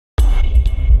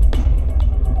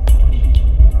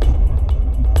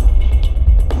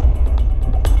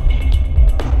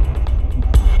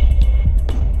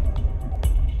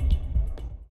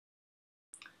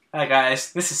Hi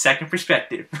guys, this is Second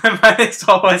Perspective. My name's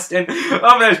Paul Weston.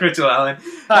 Oh, there's Mitchell Allen.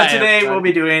 Hi, And today everybody. we'll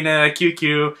be doing a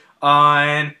QQ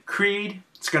on Creed.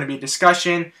 It's going to be a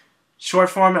discussion, short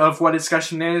form of what a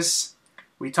discussion is.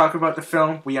 We talk about the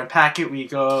film, we unpack it, we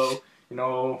go,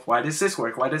 why does this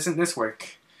work? Why doesn't this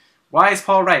work? Why is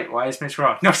Paul right? Why is Mitch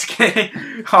wrong? No, just kidding.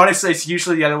 Honestly, it's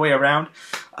usually the other way around.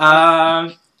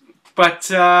 Yeah.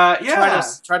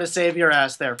 Try to save your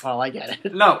ass there, Paul. I get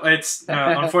it. No, it's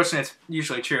unfortunately it's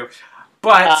usually true,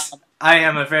 but I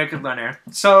am a very good learner.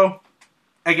 So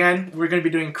again, we're going to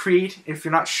be doing Creed. If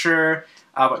you're not sure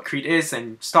what Creed is,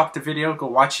 then stop the video, go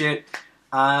watch it.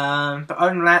 But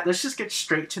other than that, let's just get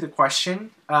straight to the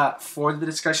question for the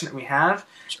discussion that we have,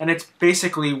 and it's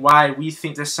basically why we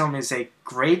think this film is a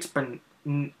great but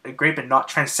not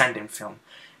transcendent film.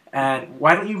 And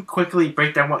why don't you quickly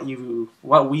break down what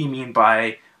we mean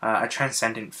by a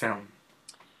transcendent film?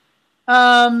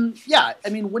 Yeah, I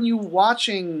mean, when you're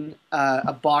watching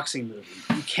a boxing movie,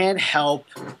 you can't help.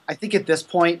 I think at this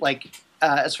point,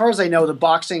 as far as I know, the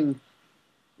boxing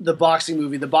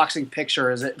movie, the boxing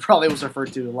picture, as it probably was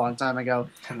referred to a long time ago,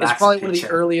 is probably one of the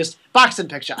earliest boxing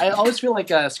picture. I always feel like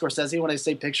Scorsese when I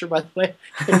say picture. By the way,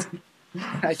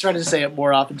 I try to say it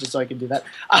more often just so I can do that.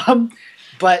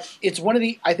 But it's one of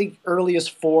the, I think,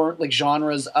 earliest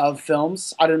genres of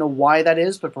films. I don't know why that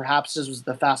is, but perhaps this was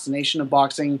the fascination of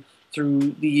boxing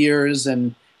through the years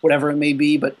and whatever it may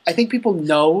be. But I think people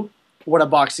know what a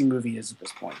boxing movie is at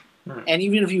this point. Mm. And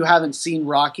even if you haven't seen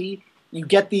Rocky, you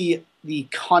get the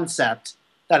concept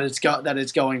that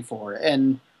it's going for.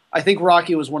 And I think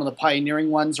Rocky was one of the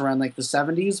pioneering ones around the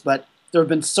 70s, but there have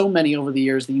been so many over the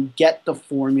years that you get the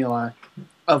formula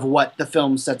of what the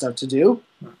film sets out to do.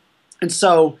 And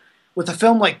so with a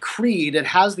film like Creed, it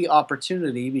has the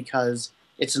opportunity because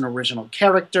it's an original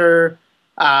character.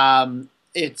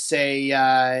 It's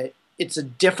a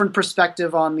different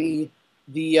perspective on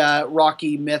the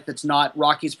Rocky myth. It's not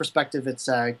Rocky's perspective. It's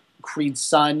Creed's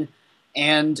son.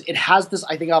 And it has this,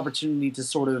 I think, opportunity to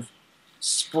sort of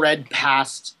spread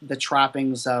past the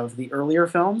trappings of the earlier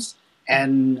films.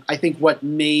 And I think what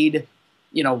made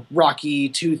Rocky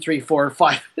 2, 3, 4,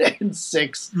 5, and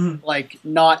 6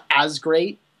 not as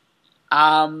great.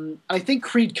 I think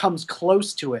Creed comes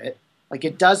close to it.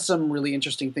 It does some really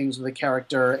interesting things with the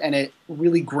character, and it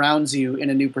really grounds you in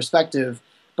a new perspective.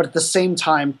 But at the same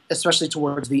time, especially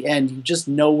towards the end, you just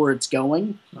know where it's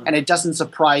going, and it doesn't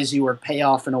surprise you or pay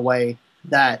off in a way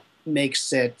that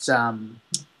makes it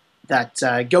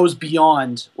goes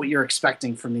beyond what you're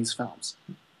expecting from these films.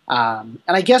 And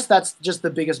I guess that's just the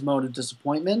biggest mode of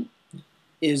disappointment,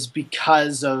 is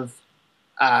because of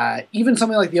even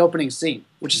something like the opening scene,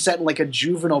 which is set in a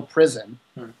juvenile prison,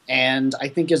 and I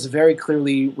think is very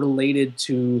clearly related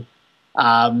to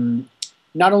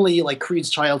not only Creed's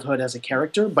childhood as a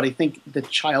character, but I think the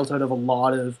childhood of a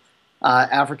lot of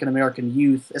African American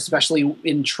youth, especially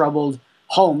in troubled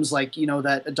homes,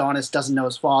 that Adonis doesn't know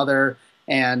his father,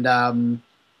 and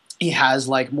he has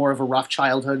more of a rough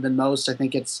childhood than most. I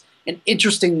think it's an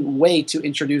interesting way to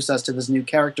introduce us to these new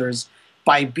characters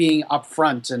by being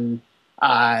upfront and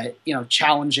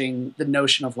challenging the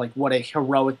notion of what a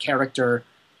heroic character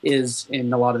is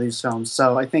in a lot of these films.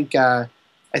 So I think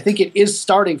it is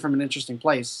starting from an interesting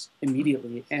place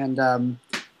immediately, and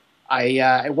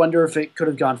I wonder if it could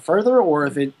have gone further or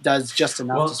if it does just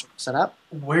enough to sort of set up.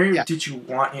 Where did you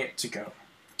want it to go?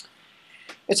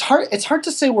 It's hard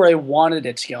to say where I wanted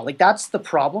it to go. That's the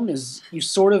problem, is you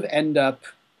sort of end up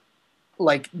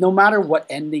no matter what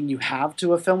ending you have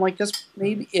to a film like this,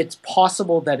 maybe it's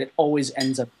possible that it always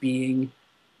ends up being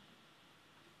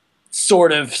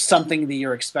sort of something that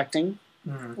you're expecting.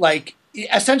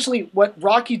 Essentially what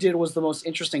Rocky did was the most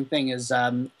interesting thing is,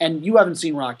 and you haven't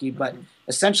seen Rocky, but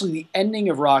essentially the ending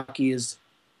of Rocky is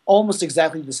almost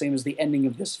exactly the same as the ending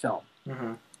of this film.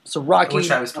 So Rocky,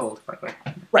 which I was told, by the way.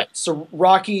 Right. So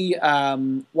Rocky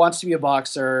wants to be a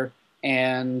boxer,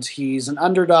 and he's an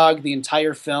underdog the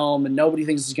entire film, and nobody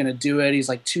thinks he's going to do it. He's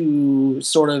too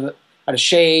sort of out of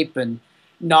shape and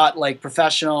not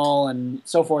professional and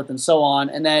so forth and so on.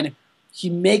 And then he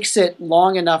makes it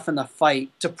long enough in the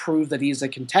fight to prove that he's a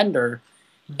contender,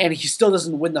 and he still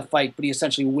doesn't win the fight, but he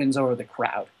essentially wins over the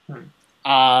crowd.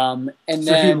 And so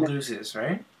then he loses,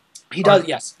 right? He does,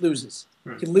 yes, loses.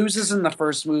 He loses in the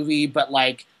first movie, but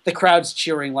the crowd's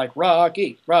cheering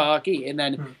Rocky, Rocky, and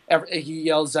then he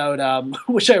yells out,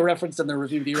 which I referenced in the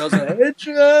review. He yells out,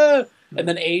 Adrian! And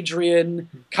then Adrian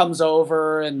comes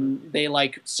over, and they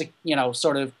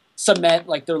sort of cement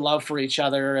their love for each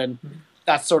other and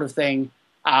that sort of thing.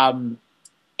 And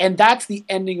that's the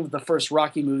ending of the first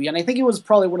Rocky movie, and I think it was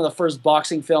probably one of the first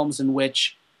boxing films in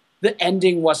which the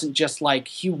ending wasn't just like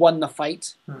he won the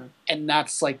fight and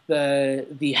that's like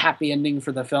the happy ending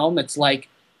for the film. It's like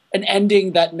an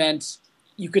ending that meant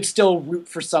you could still root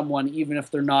for someone even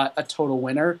if they're not a total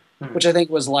winner, which I think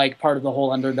was like part of the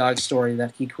whole underdog story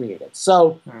that he created.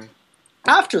 So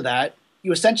after that,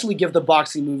 you essentially give the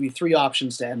boxing movie 3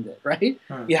 options to end it, right?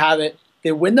 You have it,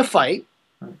 they win the fight,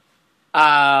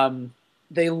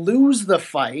 they lose the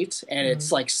fight, and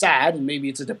it's like sad, and maybe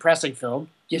it's a depressing film.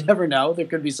 You never know. There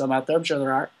could be some out there. I'm sure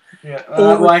there are. Yeah.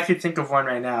 Well, I could think of one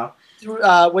right now.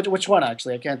 Which one,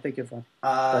 actually? I can't think of one.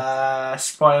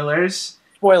 Spoilers.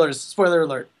 Spoiler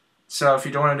alert. So if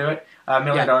you don't want to do it, $1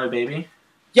 Million Baby.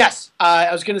 Yes. I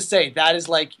was going to say, that is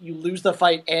like, you lose the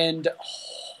fight and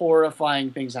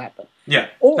horrifying things happen. Yeah.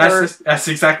 Or, that's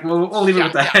exactly... We'll leave it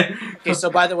with that. Yeah. Okay, so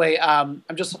by the way,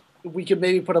 we could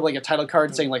maybe put up like a title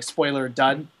card saying like spoiler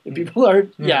done. If people are...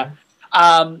 Yeah.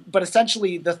 But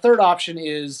essentially, the third option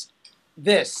is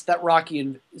this, that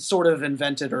Rocky sort of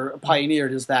invented or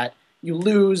pioneered, is that you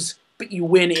lose, but you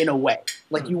win in a way.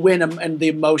 Like you win in the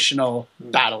emotional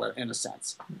battle, in a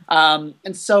sense.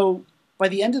 And so by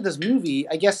the end of this movie,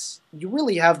 I guess you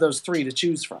really have those 3 to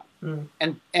choose from.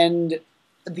 And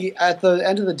at the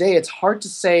end of the day, it's hard to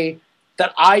say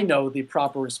that I know the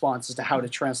proper response as to how to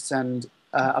transcend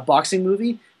a boxing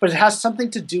movie, but it has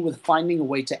something to do with finding a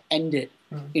way to end it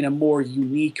in a more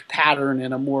unique pattern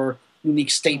and a more unique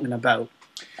statement about.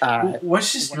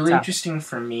 What's just really interesting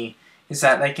for me is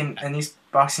that, like, in these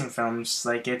boxing films,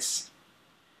 like, it's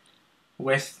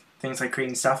with things like Creed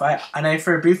and stuff.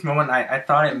 For a brief moment, I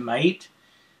thought it might,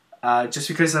 just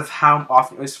because of how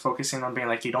often it was focusing on being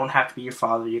like, you don't have to be your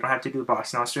father, you don't have to do the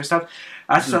boxing, all that sort of stuff.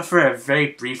 I thought for a very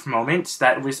brief moment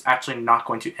that it was actually not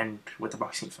going to end with a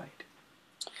boxing fight.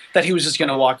 That he was just going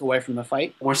to walk away from the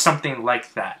fight, or something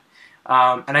like that.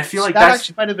 And I feel like that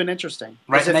actually might have been interesting,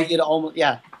 right?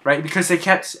 Right, because they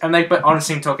kept, but on the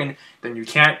same token, then you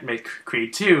can't make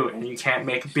Creed 2, and you can't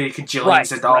make big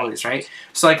gajillions of dollars, right?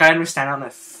 So like, I understand on a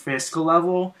fiscal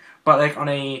level, but like on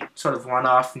a sort of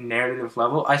one-off narrative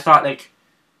level, I thought like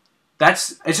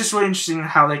it's just really interesting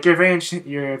how like you're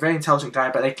a very intelligent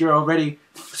guy, but like you're already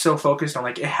so focused on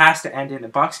like it has to end in a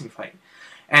boxing fight,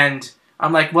 and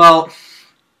I'm like, well,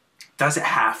 does it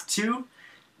have to?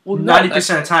 Well, 90%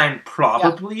 of the time,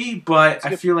 probably, but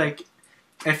I feel like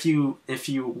if you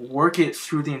work it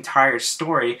through the entire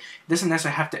story, it doesn't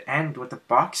necessarily have to end with a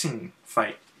boxing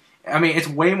fight. I mean, it's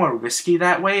way more risky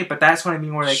that way, but that's what I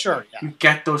mean, where like you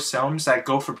get those films that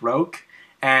go for broke,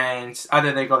 and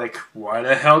either they go like, why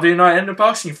the hell did you not end a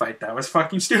boxing fight? That was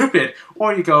fucking stupid.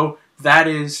 Or you go, that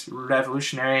is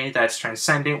revolutionary, that's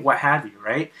transcendent, what have you,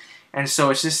 right? And so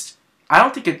it's just, I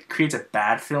don't think it creates a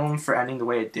bad film for ending the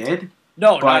way it did.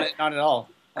 No, not at all.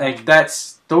 Like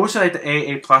those are like the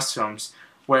AA plus films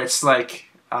where it's like,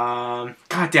 god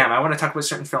damn, I want to talk about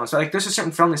certain films. But like, there's a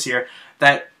certain film this year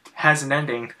that has an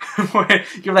ending where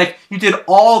you're like, you did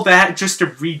all that just to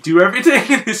redo everything,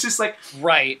 and it's just like,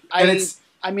 right.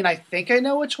 I mean, I think I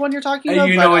know which one you're talking about.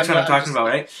 You know which one I'm talking about,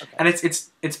 right? Okay. And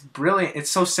it's brilliant.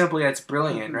 It's so simple yet it's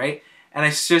brilliant, right? And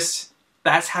it's just,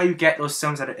 that's how you get those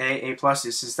films that are AA plus,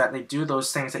 is that they do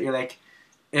those things that you're like,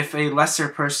 if a lesser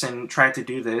person tried to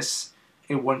do this,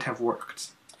 it wouldn't have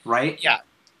worked, right? Yeah.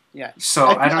 So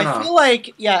I don't know.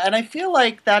 I feel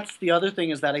like that's the other thing,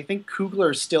 is that I think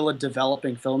Coogler is still a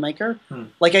developing filmmaker.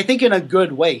 Like, I think in a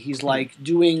good way, he's like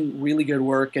doing really good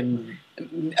work, and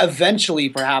eventually,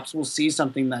 perhaps we'll see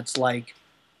something that's like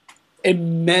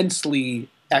immensely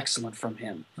excellent from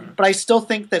him. But I still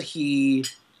think that he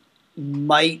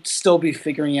might still be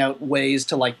figuring out ways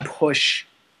to like push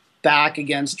back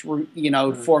against,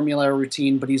 formula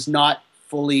routine, but he's not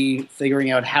fully figuring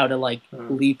out how to like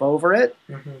leap over it.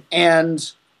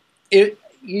 And as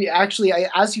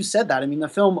you said that, I mean, the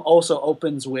film also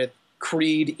opens with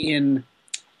Creed in,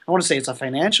 I want to say it's a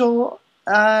financial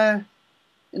or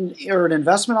an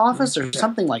investment office or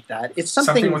something like that. It's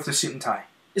something with the suit and tie.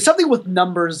 It's something with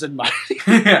numbers and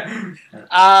money.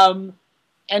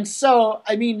 And so,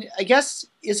 I mean, I guess,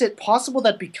 is it possible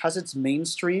that because it's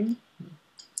mainstream,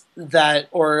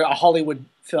 or a Hollywood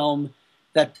film,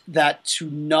 that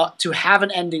to have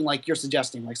an ending like you're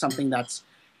suggesting, like something that's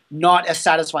not as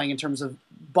satisfying in terms of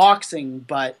boxing,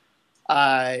 but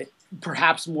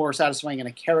perhaps more satisfying in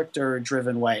a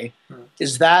character-driven way,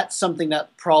 is that something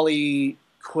that probably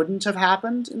couldn't have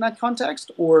happened in that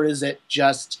context, or is it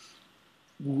just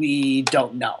we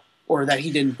don't know, or that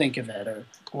he didn't think of it, or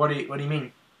what do you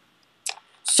mean?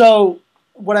 So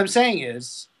what I'm saying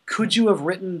is, could you have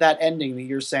written that ending that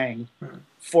you're saying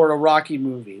for a Rocky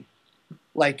movie?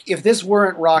 Like, if this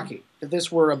weren't Rocky, if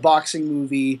this were a boxing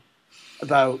movie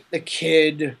about a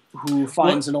kid who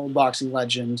finds an old boxing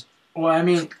legend, Well, I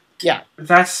mean, Yeah.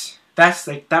 that's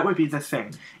like that would be the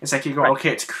thing. It's like you go,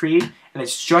 okay, it's Creed, and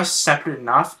it's just separate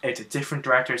enough. It's a different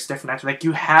director, it's different actor. Like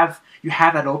you have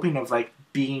that opening of like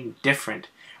being different,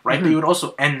 right? But you would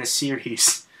also end the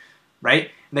series,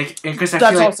 right? Like because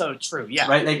that's also true. Yeah.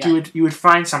 Right. Like you would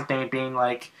find something being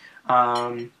like,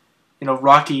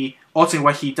 Rocky. Ultimately,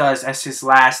 what he does as his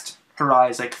last hurrah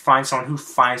is like find someone who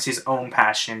finds his own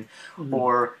passion,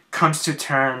 or comes to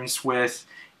terms with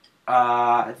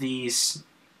these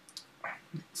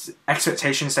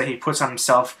expectations that he puts on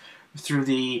himself through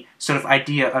the sort of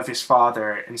idea of his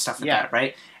father and stuff like that,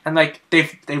 right? And like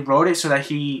they wrote it so that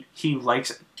he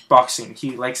likes boxing,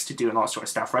 he likes to do and all sort of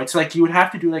stuff, right? So like you would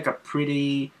have to do like a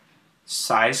pretty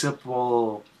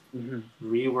sizable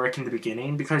rework in the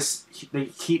beginning because they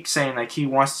keep saying like he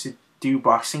wants to do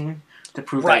boxing to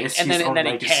prove that it's his own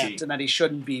legacy. He can't, and that he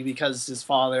shouldn't be because his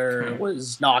father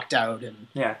was knocked out. And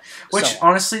which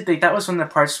honestly, that was one of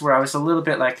the parts where I was a little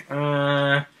bit like,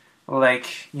 your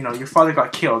father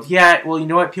got killed. Yeah, well, you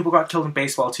know what? People got killed in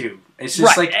baseball too. It's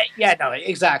just like,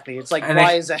 exactly. It's like,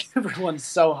 why is everyone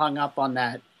so hung up on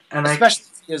that? And especially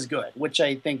if he is good, which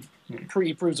I think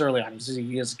he proves early on.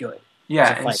 He is good.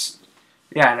 Yeah,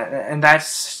 and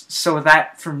that's so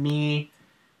that for me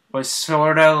was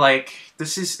sort of like,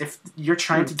 this is, if you're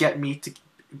trying to get me to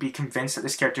be convinced that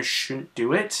this character shouldn't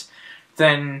do it,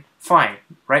 then fine,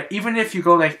 right? Even if you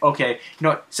go like, okay,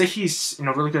 say he's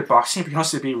really good at boxing, but he can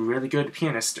also be a really good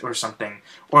pianist or something,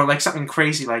 or like something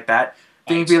crazy like that,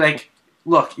 then you'd be like,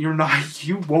 look, you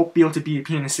won't be able to be a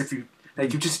pianist if you,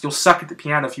 like, you'll suck at the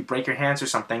piano if you break your hands or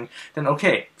something, then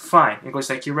okay, fine. It goes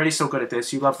like, you're already so good at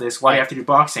this, you love this, why do you have to do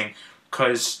boxing?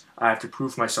 Because I have to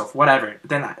prove myself, whatever.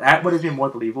 Then that would have been more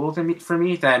believable for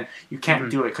me than you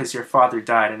can't do it because your father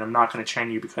died and I'm not going to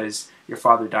train you because your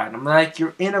father died. And I'm like,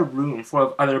 you're in a room full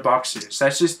of other boxers.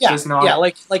 That's just does not... Yeah,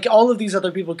 like all of these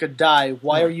other people could die.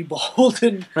 Why are you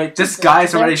beholden? Right, this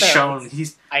guy's already shown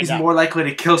he's more likely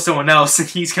to kill someone else and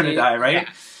he's going to die, right? Yeah.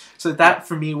 So that,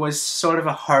 for me, was sort of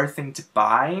a hard thing to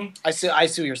buy. I see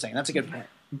what you're saying. That's a good point.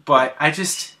 But I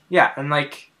just... Yeah, and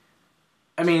like...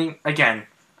 I mean, again...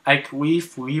 Like,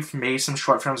 we've made some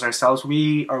short films ourselves.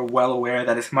 We are well aware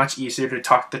that it's much easier to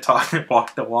talk the talk than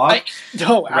walk the walk.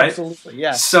 No, absolutely,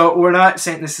 yeah. So we're not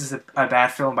saying this is a bad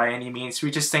film by any means.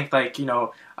 We just think, like,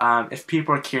 if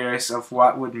people are curious of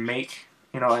what would make,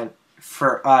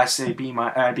 for us, a B+,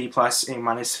 A-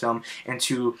 film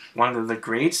into one of the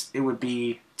greats, it would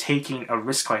be taking a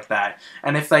risk like that.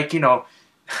 And if, like,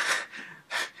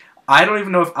 I don't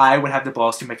even know if I would have the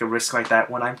balls to make a risk like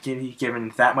that when I'm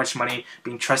given that much money,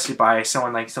 being trusted by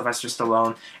someone like Sylvester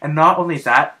Stallone. And not only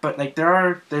that, but like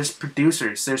there's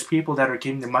producers, there's people that are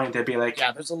giving the money that be like,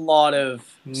 yeah, there's a lot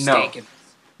of stake in it.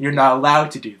 You're not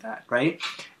allowed to do that, right?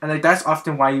 And like that's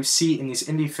often why you see in these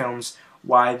indie films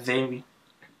why they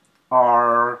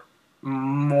are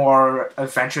more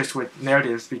adventurous with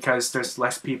narratives because there's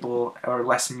less people or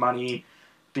less money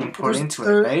being put into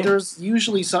it, right? There's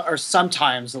usually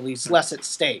sometimes at least less at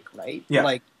stake, right?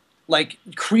 Yeah. Like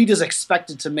Creed is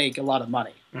expected to make a lot of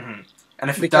money, and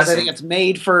if it because doesn't, I think it's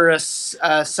made for a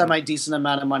semi decent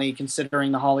amount of money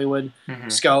considering the Hollywood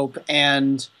scope,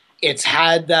 and it's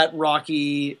had that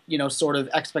Rocky, sort of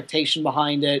expectation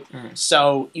behind it.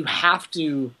 So you have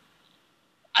to.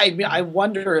 I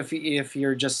wonder if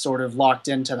you're just sort of locked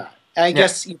into that. And I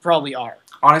guess you probably are.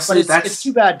 Honestly, but it's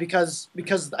too bad because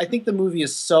I think the movie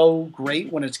is so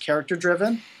great when it's character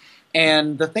driven,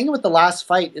 and the thing with the last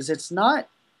fight is it's not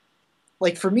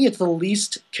like, for me, it's the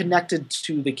least connected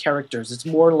to the characters. It's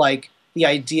more like the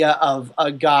idea of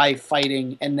a guy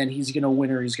fighting and then he's going to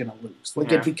win or he's going to lose.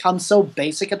 Like it becomes so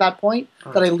basic at that point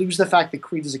that I lose the fact that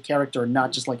Creed is a character and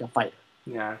not just like a fighter.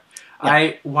 Yeah.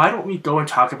 Why don't we go and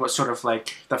talk about sort of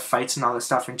like the fights and all this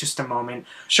stuff in just a moment?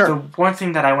 Sure. The one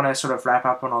thing that I want to sort of wrap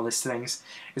up on all these things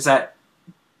is that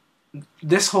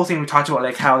this whole thing we talked about,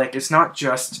 like how like it's not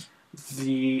just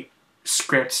the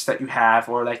scripts that you have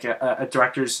or like a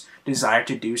director's desire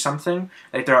to do something.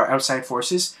 Like there are outside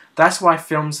forces. That's why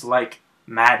films like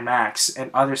Mad Max and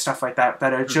other stuff like that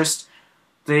are just...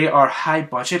 They are high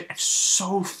budget and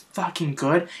so fucking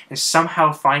good and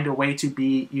somehow find a way to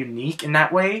be unique in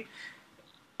that way.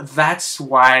 That's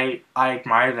why I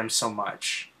admire them so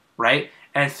much, right?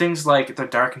 And things like The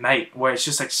Dark Knight, where it's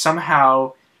just like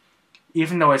somehow,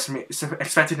 even though it's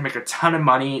expected to make a ton of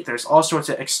money, there's all sorts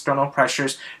of external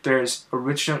pressures. There's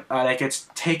original, like it's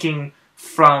taking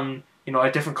from a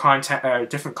different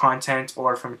content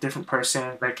or from a different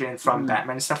person, like from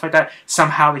Batman and stuff like that.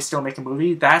 Somehow they still make a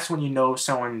movie. That's when you know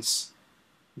someone's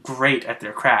great at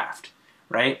their craft,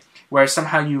 right? Where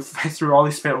somehow you through all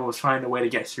these pitfalls find a way to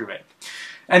get through it.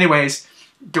 Anyways,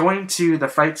 going to the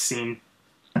fight scene,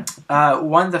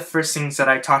 one of the first things that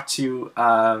I talked to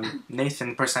Nathan,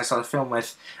 the person I saw the film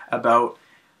with, about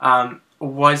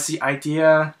was the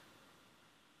idea.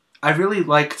 I really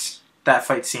liked that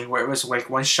fight scene where it was like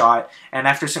one shot, and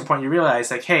after a certain point you realize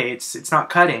like, hey, it's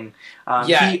not cutting.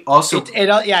 He also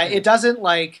it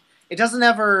doesn't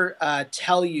ever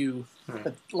tell you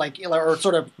that, like, or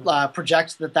sort of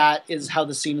project that is how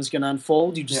the scene is going to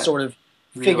unfold. You just sort of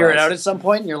figure it out at some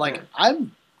point, and you're like,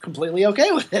 I'm completely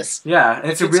okay with this. Yeah, and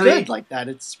it's really good like that.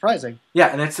 It's surprising. Yeah,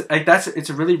 and it's like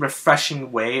it's a really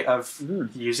refreshing way of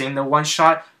using the one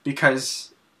shot,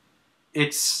 because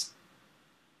it's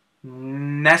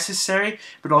necessary,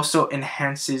 but also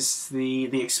enhances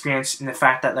the experience in the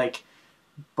fact that like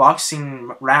boxing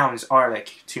rounds are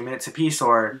like 2 minutes a piece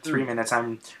or 3 minutes.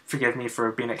 Forgive me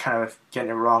for being kind of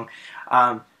getting it wrong,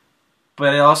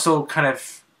 but it also kind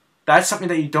of, that's something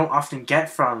that you don't often get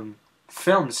from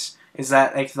films, is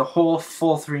that like the whole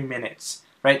full 3 minutes,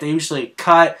 right? They usually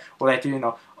cut, or they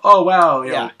do, oh wow,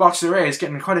 you know, Boxer Ray is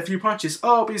getting quite a few punches.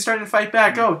 Oh, but he's starting to fight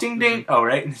back. Oh, ding ding. Oh,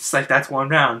 right. And it's like that's one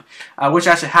round, which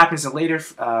actually happens in a later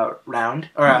round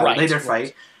or later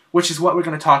fight, which is what we're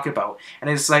going to talk about. And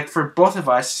it's like for both of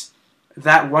us,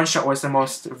 that one shot was the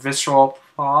most visceral,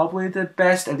 probably the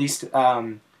best, at least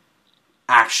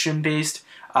action based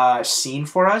scene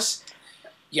for us.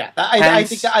 Yeah, I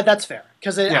think that's fair,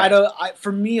 because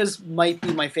for me, might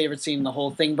be my favorite scene in the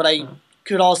whole thing, but I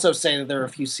could also say that there are a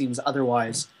few scenes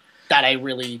otherwise that I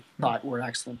really thought were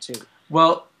excellent too.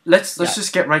 Well, let's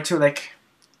just get right to it. Like,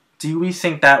 do we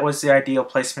think that was the ideal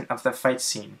placement of the fight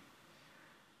scene?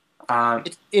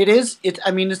 It is.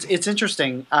 I mean, it's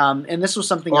interesting. And this was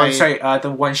something.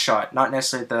 The one shot, not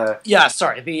necessarily the. Yeah,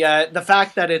 sorry. The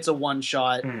fact that it's a one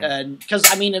shot, and because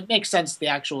I mean, it makes sense, the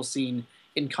actual scene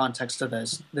in context of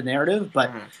the narrative,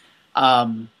 but.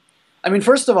 I mean,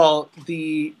 first of all,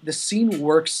 the scene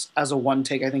works as a one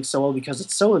take, I think, so well because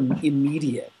it's so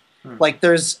immediate. Like,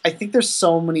 I think there's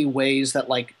so many ways that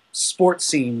like sports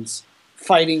scenes,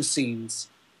 fighting scenes,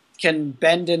 can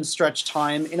bend and stretch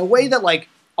time in a way that like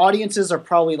audiences are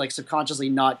probably like subconsciously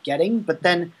not getting, but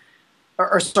then,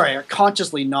 or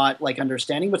consciously not like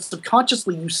understanding, but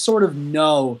subconsciously you sort of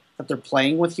know that they're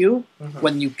playing with you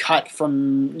when you cut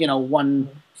from one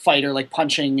fighter like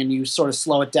punching and you sort of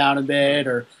slow it down a bit,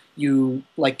 or you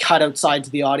like cut outside to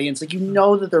the audience, like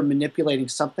that they're manipulating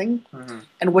something.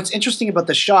 And what's interesting about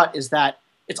the shot is that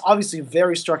it's obviously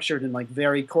very structured and like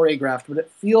very choreographed, but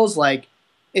it feels like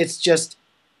it's just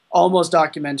almost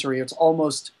documentary. It's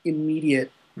almost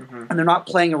immediate, and they're not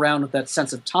playing around with that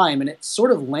sense of time, and it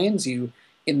sort of lands you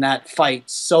in that fight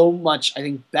so much, I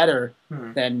think, better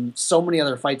than so many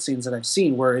other fight scenes that I've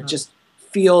seen, where it just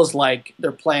feels like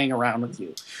they're playing around with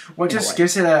you. Well, it just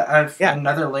gives it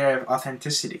another layer of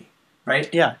authenticity, right?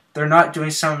 Yeah. They're not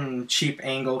doing some cheap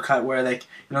angle cut where, like,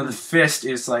 the fist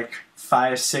is like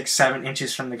 5, 6, 7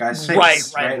 inches from the guy's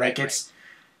face, right? Like it's,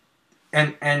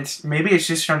 and maybe it's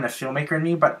just from the filmmaker in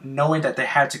me, but knowing that they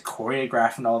had to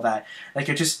choreograph and all that, like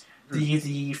it just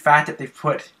the fact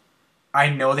that I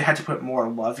know they had to put more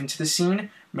love into the scene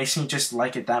makes me just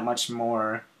like it that much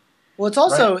more. Well, it's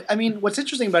also, I mean, what's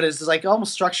interesting about it is like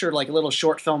almost structured like a little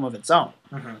short film of its own.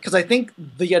 Because I think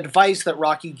the advice that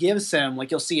Rocky gives him, like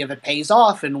you'll see if it pays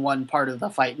off in one part of the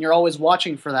fight, and you're always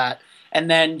watching for that. And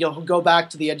then you'll go back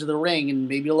to the edge of the ring, and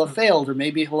maybe he'll have failed, or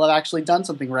maybe he'll have actually done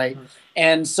something right.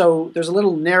 And so there's a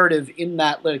little narrative in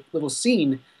that little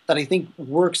scene that I think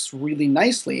works really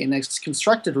nicely, and it's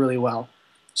constructed really well.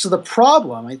 So the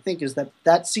problem, I think, is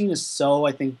that scene is so,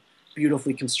 I think,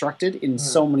 beautifully constructed in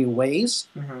so many ways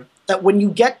that when you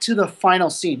get to the final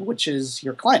scene, which is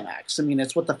your climax, I mean,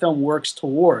 it's what the film works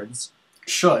towards.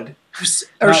 Should.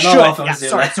 Or should. Yeah,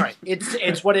 sorry.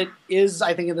 It's what it is,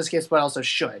 I think, in this case, but also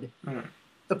should.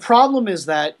 The problem is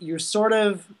that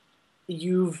you've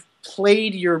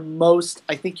played your most,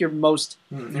 I think your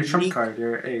trump card,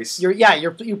 your ace.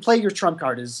 You play your trump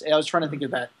card. I was trying to think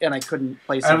of that, and I couldn't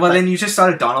place it. Well, then you just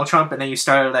started Donald Trump, and then you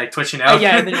started like twitching out.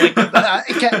 And then you're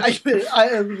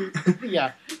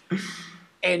like,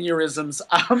 aneurysms.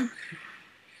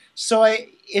 So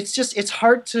it's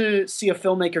hard to see a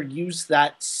filmmaker use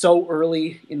that so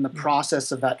early in the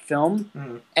process of that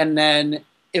film, and then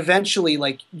eventually,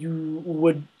 like, you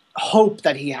would hope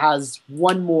that he has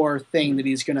one more thing that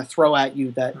he's going to throw at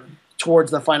you that towards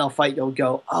the final fight you'll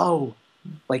go, oh,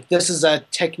 like this is a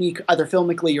technique either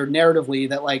filmically or narratively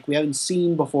that like we haven't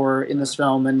seen before in this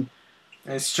film, and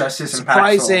it's just as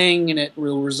surprising impactful. And it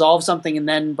will resolve something, and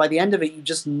then by the end of it you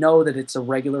just know that it's a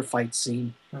regular fight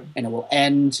scene and it will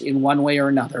end in one way or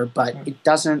another, but it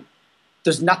doesn't,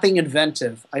 there's nothing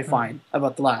inventive, I find,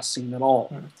 about the last scene at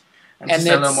all. And just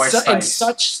a little more spice. in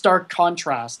such stark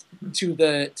contrast to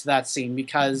that scene,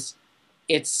 because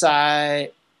it's you.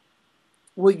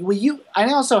 I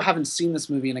also haven't seen this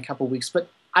movie in a couple weeks, but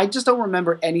I just don't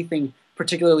remember anything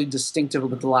particularly distinctive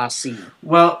with the last scene.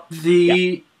 Well,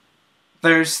 there's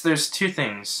two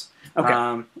things. Okay.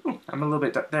 I'm a little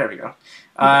bit. There we go.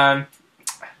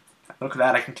 Look at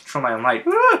that! I can control my own light.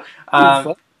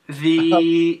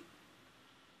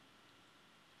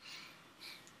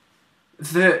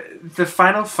 The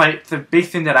final fight. The big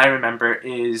thing that I remember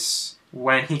is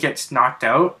when he gets knocked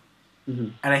out,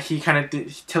 and he kind of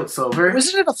tilts over.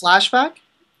 Wasn't it a flashback?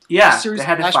 Yeah, they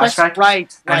had a flashback.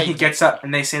 Right. And he gets up,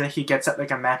 and they say that he gets up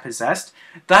like a man possessed.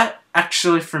 That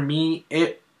actually, for me,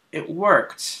 it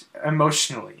worked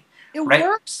emotionally. It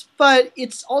works, but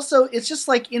it's just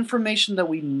like information that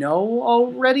we know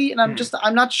already, and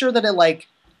I'm not sure that it like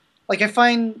I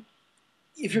find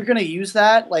if you're gonna use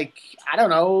that, like, I don't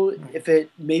know if it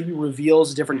maybe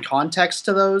reveals a different context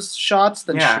to those shots.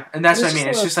 Then and that's what I mean.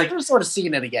 It's just like we're sort of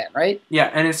seeing it again, right? Yeah,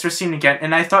 and it's just seeing it again,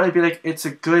 and I thought it'd be like it's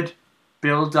a good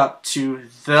build up to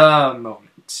the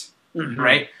moment,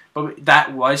 right? But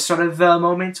that was sort of the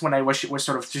moment when I wish it was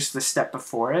sort of just the step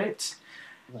before it,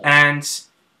 and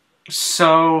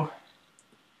so,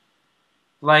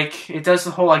 like, it does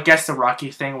the whole, I guess, the Rocky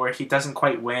thing where he doesn't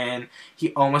quite win,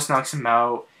 he almost knocks him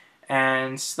out,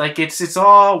 and, like, it's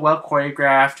all well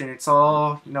choreographed, and it's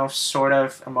all, you know, sort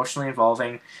of emotionally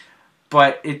involving,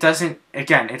 but it doesn't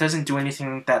do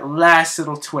anything, that last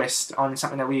little twist on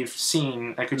something that we've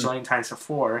seen, like, a jillion times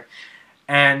before,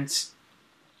 and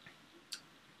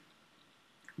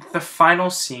the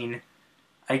final scene,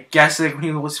 I guess, like, when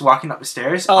he was walking up the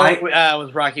stairs.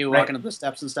 With Rocky walking up the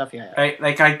steps and stuff, yeah. Right,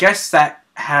 like, I guess that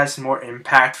has more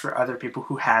impact for other people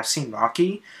who have seen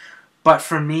Rocky, but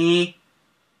for me,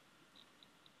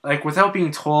 like, without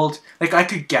being told, like, I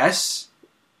could guess,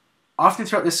 often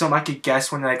throughout this film, I could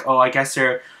guess when, like, oh, I guess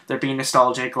they're being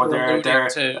nostalgic, or they're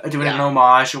doing an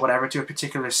homage or whatever to a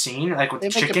particular scene, like with the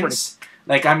chickens.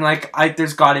 Like, I'm like,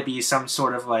 there's got to be some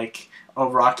sort of, like, oh,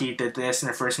 Rocky did this in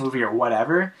the first movie or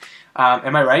whatever.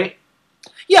 Am I right?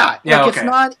 Yeah, like,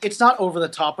 okay. It's not over the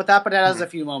top with that, but it has a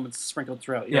few moments sprinkled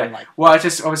throughout. Yeah. Like, well,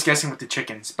 I was guessing with the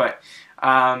chickens, but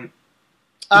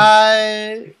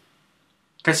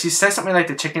because he says something like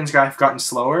the chickens have gotten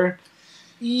slower.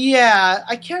 Yeah,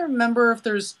 I can't remember if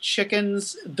there's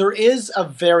chickens. There is a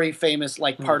very famous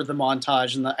part of the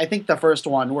montage, and I think the first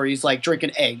one where he's like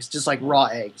drinking eggs, just like raw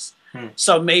eggs.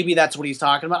 So maybe that's what he's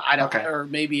talking about. I don't, or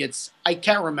maybe I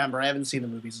can't remember. I haven't seen the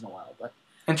movies in a while, but.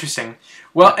 Interesting.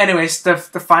 Well, anyways, the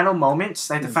final moments,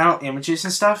 like the final images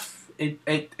and stuff,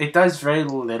 it does very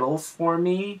little for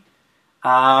me.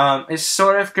 It's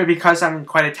sort of good because I'm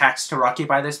quite attached to Rocky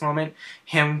by this moment.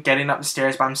 Him getting up the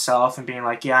stairs by himself and being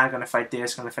like, yeah, I'm going to fight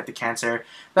this, I'm going to fight the cancer.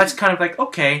 That's kind of like,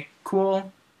 okay,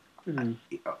 cool.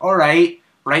 Alright,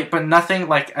 right? But nothing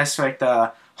like as like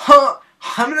the,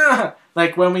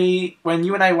 like when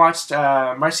you and I watched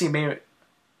Marcy May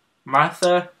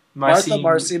Martha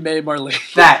May Marley.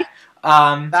 That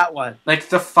that one. Like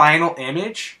the final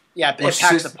image. Yeah, it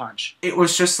packs a punch. It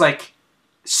was just like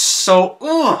so.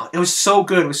 It was so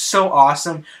good. It was so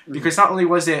awesome because not only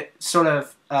was it sort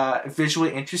of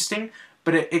visually interesting,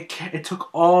 but it took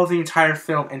all the entire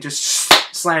film and just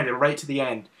slammed it right to the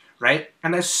end, right?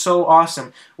 And that's so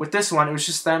awesome. With this one, it was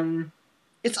just them.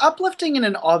 It's uplifting in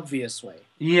an obvious way.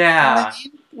 Yeah. You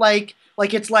know what I mean?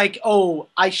 Like it's like, oh,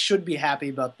 I should be happy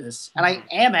about this, and I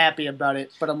am happy about it,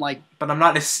 but I'm like, but I'm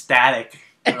not ecstatic.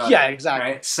 Yeah,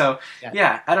 exactly. Right? So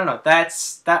yeah, I don't know. That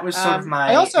was sort of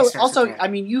my. I also, I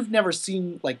mean, you've never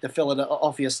seen like the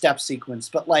Philadelphia step sequence,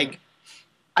 but like,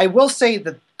 I will say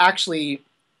that actually,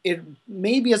 it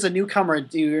maybe as a newcomer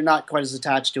you're not quite as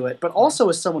attached to it, but also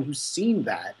as someone who's seen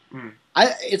that,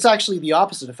 it's actually the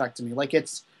opposite effect to me. Like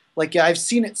it's like I've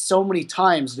seen it so many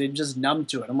times that I'm just numb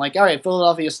to it. I'm like, all right,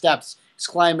 Philadelphia steps. He's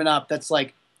climbing up. That's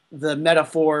like the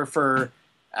metaphor for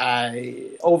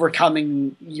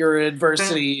overcoming your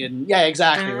adversity, and yeah,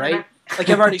 exactly, right? Like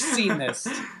I've already seen this.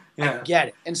 I get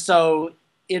it, and so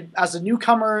it as a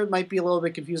newcomer it might be a little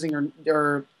bit confusing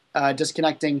or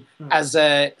disconnecting. As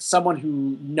someone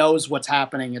who knows what's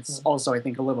happening, it's also I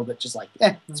think a little bit just like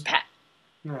it's pat.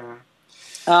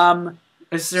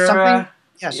 Is there something?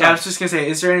 Yeah, I was just gonna say,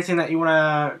 is there anything that you want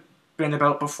to bring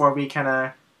about before we kind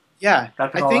of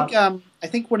I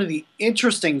think one of the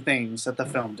interesting things that the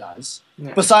film does,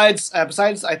 besides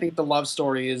I think the love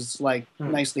story is like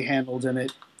nicely handled,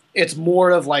 and it's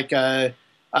more of like a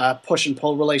push and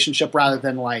pull relationship rather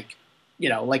than like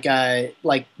like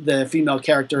the female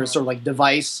character is sort of like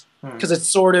device, Hmm. because it's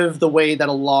sort of the way that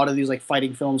a lot of these like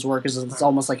fighting films work, is it's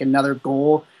almost like another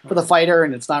goal for the fighter,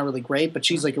 and it's not really great, but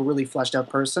she's like a really fleshed out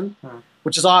person,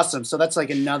 which is awesome. So that's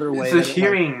like another way. The that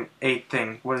hearing aid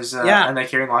thing was, Yeah. and the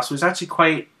hearing loss was actually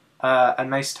quite a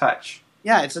nice touch.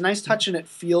 Yeah, it's a nice touch, and it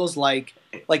feels like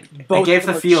It both gave of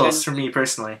the them are feels for me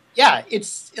personally. Yeah, it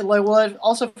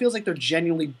also feels like they're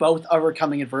genuinely both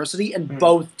overcoming adversity and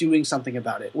both doing something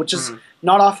about it, which is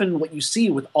not often what you see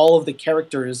with all of the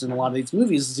characters in a lot of these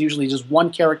movies. It's usually just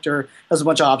one character has a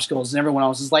bunch of obstacles, and everyone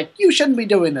else is like, "You shouldn't be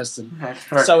doing this." And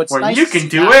so it's nice you to can see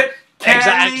do that. it. Can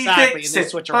Exactly. And they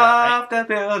switch around, right? The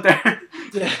builder.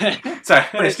 Yeah. Sorry,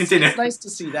 But please continue. it's nice to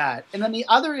see that. And then the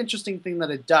other interesting thing that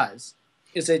it does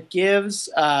is it gives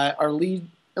our lead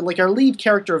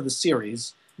character of the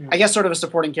series, I guess sort of a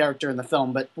supporting character in the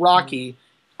film, but Rocky,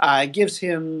 gives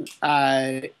him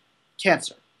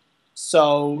cancer.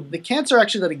 So the cancer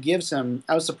actually that it gives him,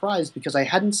 I was surprised because I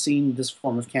hadn't seen this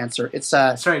form of cancer. It's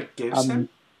Sorry, gives him?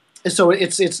 So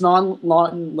it's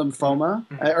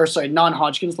non-lymphoma,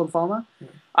 non-Hodgkin's lymphoma.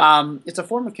 It's a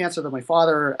form of cancer that my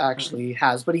father actually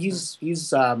has, but he's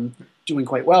doing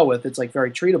quite well with. It's like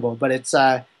very treatable, but it's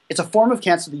a form of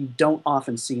cancer that you don't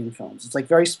often see in films. It's like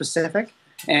very specific,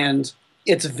 and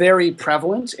it's very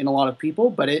prevalent in a lot of people,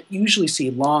 but it usually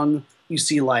you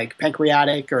see like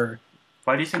pancreatic, or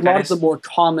Why do you think a lot that of the more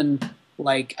common,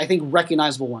 like I think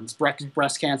recognizable ones,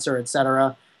 breast cancer,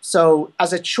 etc. So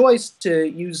as a choice to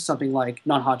use something like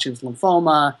non-Hodgkin's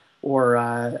lymphoma, or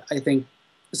I think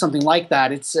something like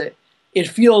that, it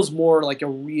feels more like a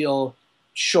real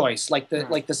choice. Like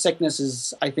the sickness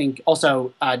is, I think,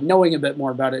 also knowing a bit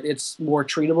more about it, it's more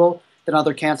treatable than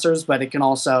other cancers, but it can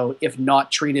also, if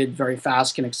not treated very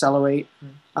fast, can accelerate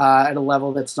at a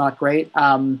level that's not great.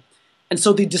 And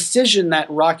so the decision that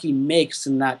Rocky makes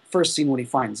in that first scene when he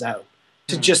finds out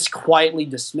to just quietly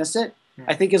dismiss it,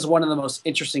 I think is one of the most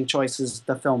interesting choices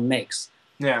the film makes.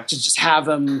 Yeah. To just have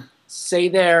him stay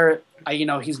there,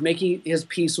 he's making his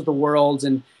peace with the world,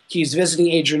 and he's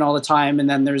visiting Adrian all the time, and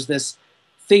then there's this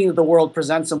thing that the world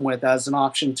presents him with as an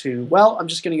option to, well, I'm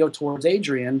just going to go towards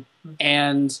Adrian,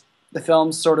 and the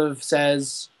film sort of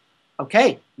says,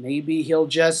 okay, maybe he'll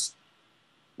just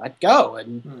let go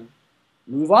and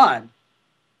move on.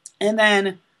 And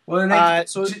then,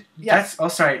 that's, oh,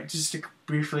 sorry, just to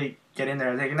briefly get in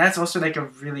there, and that's also like a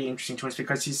really interesting choice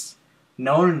because he's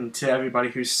known to everybody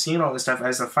who's seen all this stuff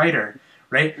as a fighter,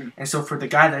 right? And so for the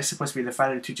guy that's supposed to be the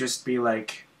fighter to just be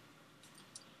like,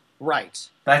 right,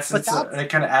 it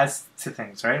kind of adds to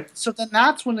things, right? So then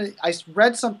that's when I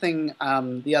read something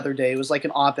the other day. It was like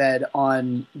an op-ed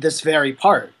on this very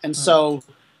part, and so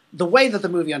the way that the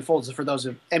movie unfolds is, for those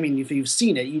if you've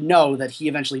seen it, you know that he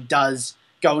eventually does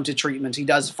go into treatment. He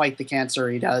does fight the cancer.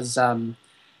 He does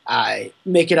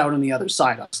make it out on the other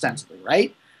side, ostensibly,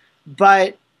 right?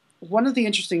 But one of the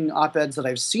interesting op-eds that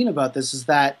I've seen about this is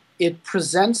that it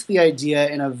presents the idea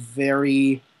in a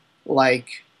very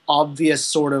like obvious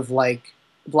sort of like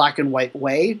black and white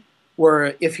way,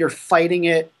 where if you're fighting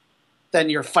it, then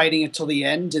you're fighting it till the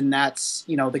end, and that's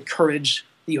the courage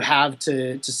that you have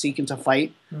to seek and to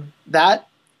fight that.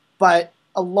 But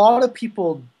a lot of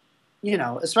people,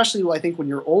 especially I think when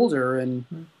you're older and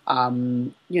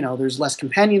there's less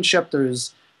companionship,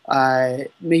 there's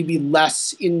maybe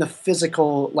less in the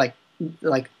physical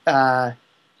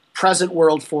present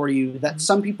world for you, that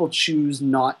some people choose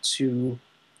not to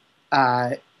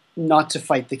fight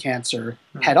the cancer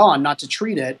head on, not to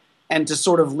treat it, and to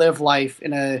sort of live life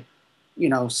in a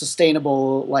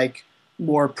sustainable, like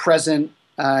more present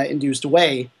induced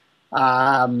way.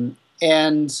 And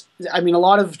I mean, a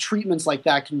lot of treatments like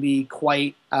that can be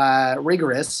quite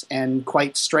rigorous and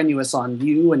quite strenuous on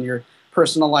you and your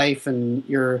personal life and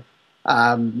your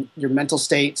mental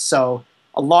state. So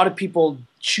a lot of people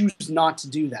choose not to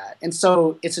do that. And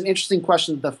so it's an interesting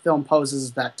question that the film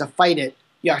poses, that to fight it,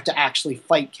 you have to actually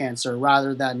fight cancer,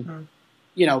 rather than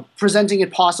presenting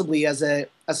it possibly as a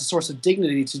source of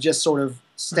dignity, to just sort of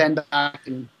stand back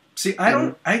and see.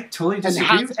 I totally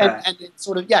disagree with that. And it's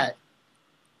sort of, yeah.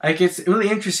 Like, it's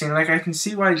really interesting. Like, I can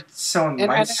see why someone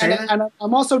might say that. And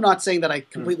I'm also not saying that I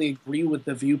completely agree with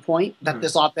the viewpoint that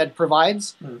this op-ed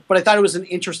provides, but I thought it was an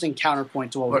interesting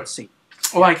counterpoint to what we've seen.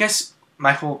 Well, I guess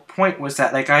my whole point was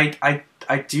that, like, I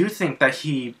do think that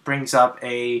he brings up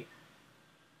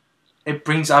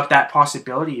that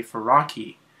possibility for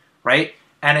Rocky, right?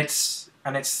 And it's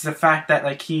the fact that,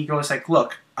 like, he goes like,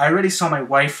 look, I already saw my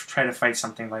wife try to fight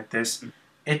something like this.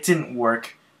 It didn't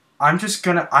work. I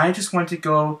just want to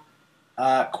go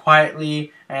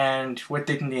quietly and with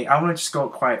dignity. I want to just go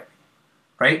quiet.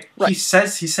 right? Right. He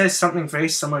says something very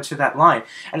similar to that line,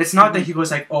 and it's not that he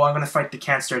goes like, "Oh, I'm gonna fight the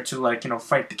cancer to like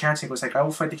fight the cancer." He goes like, "I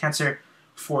will fight the cancer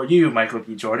for you, Michael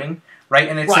B. Jordan," right?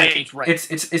 And it's right.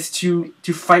 it's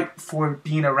to fight for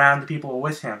being around the people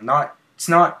with him. It's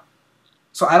not.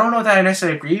 So I don't know that I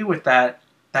necessarily agree with that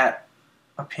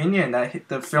opinion that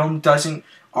the film doesn't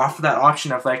offer that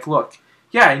option of like, look,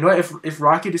 yeah, you know what? If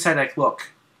Rocky decided like,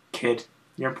 look, kid,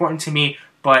 you're important to me,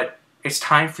 but it's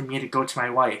time for me to go to my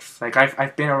wife. Like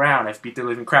I've been around, I've beat the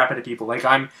living crap out of people. Like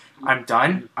I'm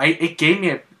done. It gave me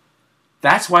a.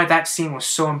 That's why that scene was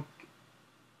so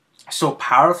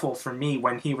powerful for me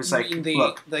when he was like,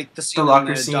 look, like the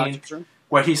locker scene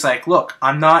where he's like, look,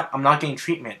 I'm not getting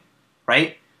treatment,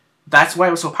 right? That's why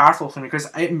it was so powerful for me because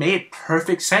it made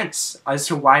perfect sense as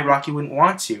to why Rocky wouldn't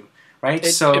want to, right?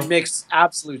 It makes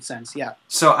absolute sense, yeah.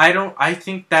 So I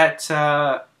think that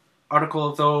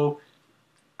article, though,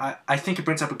 I think it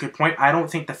brings up a good point. I don't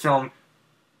think the film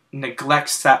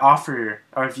neglects that offer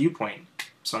or viewpoint.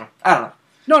 So, I don't know.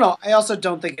 No, I also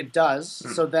don't think it does.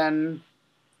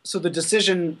 So the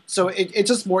decision, it's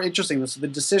just more interesting. So the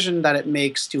decision that it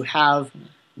makes to have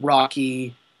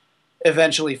Rocky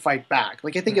eventually fight back,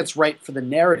 like I think it's right for the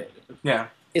narrative. Yeah.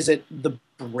 Is it the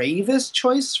bravest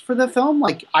choice for the film?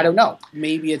 Like, I don't know.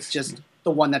 Maybe it's just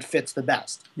the one that fits the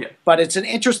best. Yeah. But it's an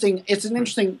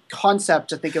interesting concept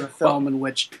to think of a film in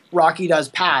which Rocky does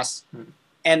pass,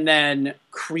 and then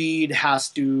Creed has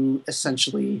to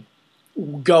essentially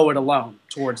go it alone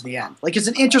towards the end. Like, it's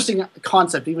an interesting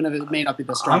concept, even if it may not be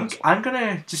the strongest. I'm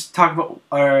gonna just talk about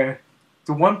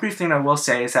the one brief thing I will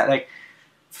say is that, like,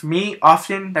 for me,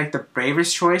 often, like, the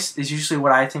bravest choice is usually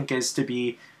what I think is to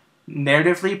be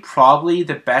narratively probably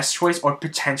the best choice or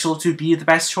potential to be the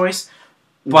best choice,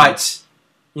 but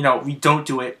we don't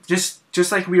do it.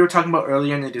 Just like we were talking about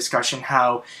earlier in the discussion,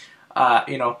 how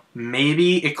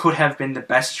maybe it could have been the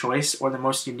best choice or the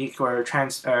most unique or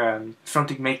film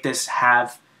to make this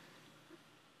have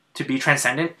to be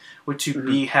transcendent, or to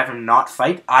be have him not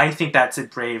fight. I think that's a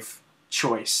brave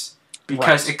choice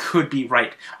because it could be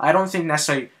right. I don't think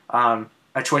necessarily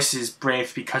a choice is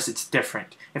brave because it's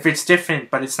different. If it's different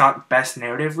but it's not best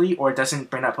narratively or it doesn't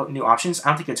bring up new options, I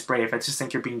don't think it's brave. I just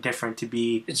think you're being different to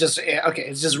be. It's just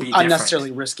unnecessarily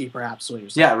different. Risky, perhaps. What you're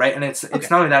saying. Yeah, right. And it's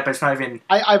not only that, but it's not even.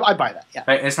 I buy that. Yeah.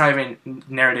 Right. It's not even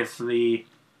narratively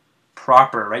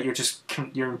proper. Right.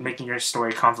 You're making your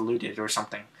story convoluted or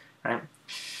something. Right.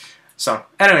 So,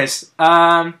 anyways.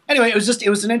 Anyway, it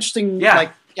was an interesting. Yeah.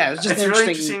 It was just an an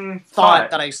interesting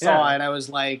thought that I saw, and I was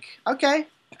like, okay.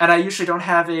 And I usually don't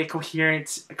have a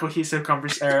cohesive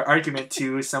argument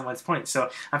to someone's point,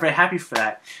 so I'm very happy for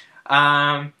that.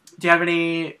 Do you have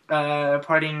any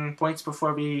parting points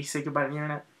before we say goodbye to the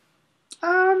internet?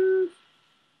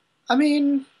 I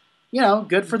mean,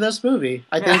 good for this movie.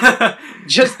 I think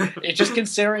just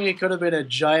considering it could have been a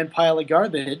giant pile of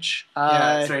garbage.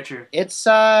 Yeah, that's very true.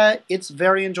 It's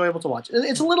very enjoyable to watch.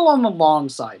 It's a little on the long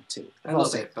side too. A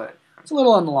little bit, but it's a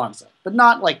little on the long side, but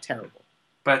not like terrible.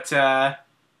 But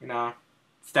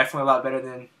it's definitely a lot better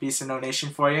than Beast of No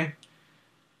Nation for you.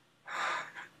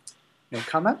 No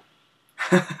comment.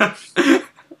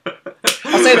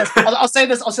 I'll say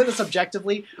this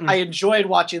objectively. I enjoyed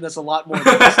watching this a lot more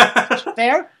than this.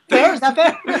 Fair? Is that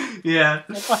fair? Yeah.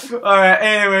 Alright,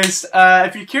 anyways,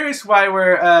 if you're curious why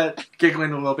we're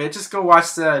giggling a little bit, just go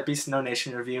watch the Beast of No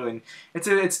Nation review, and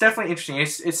it's definitely interesting.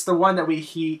 It's the one that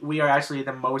we are actually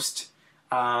the most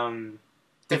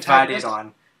divided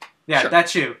on. Yeah, sure.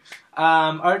 That's you.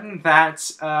 Other than that,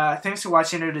 thanks for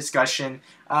watching our discussion.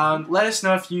 Let us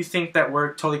know if you think that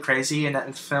we're totally crazy and that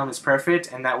the film is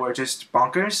perfect and that we're just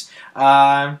bonkers.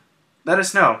 Let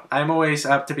us know. I'm always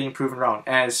up to being proven wrong,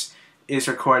 as is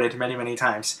recorded many, many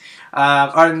times.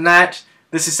 Other than that,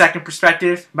 this is Second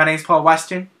Perspective. My name's Paul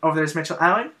Weston. Over there's Mitchell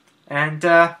Allen. And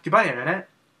goodbye, Internet.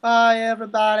 Bye,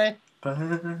 everybody.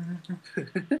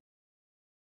 Bye.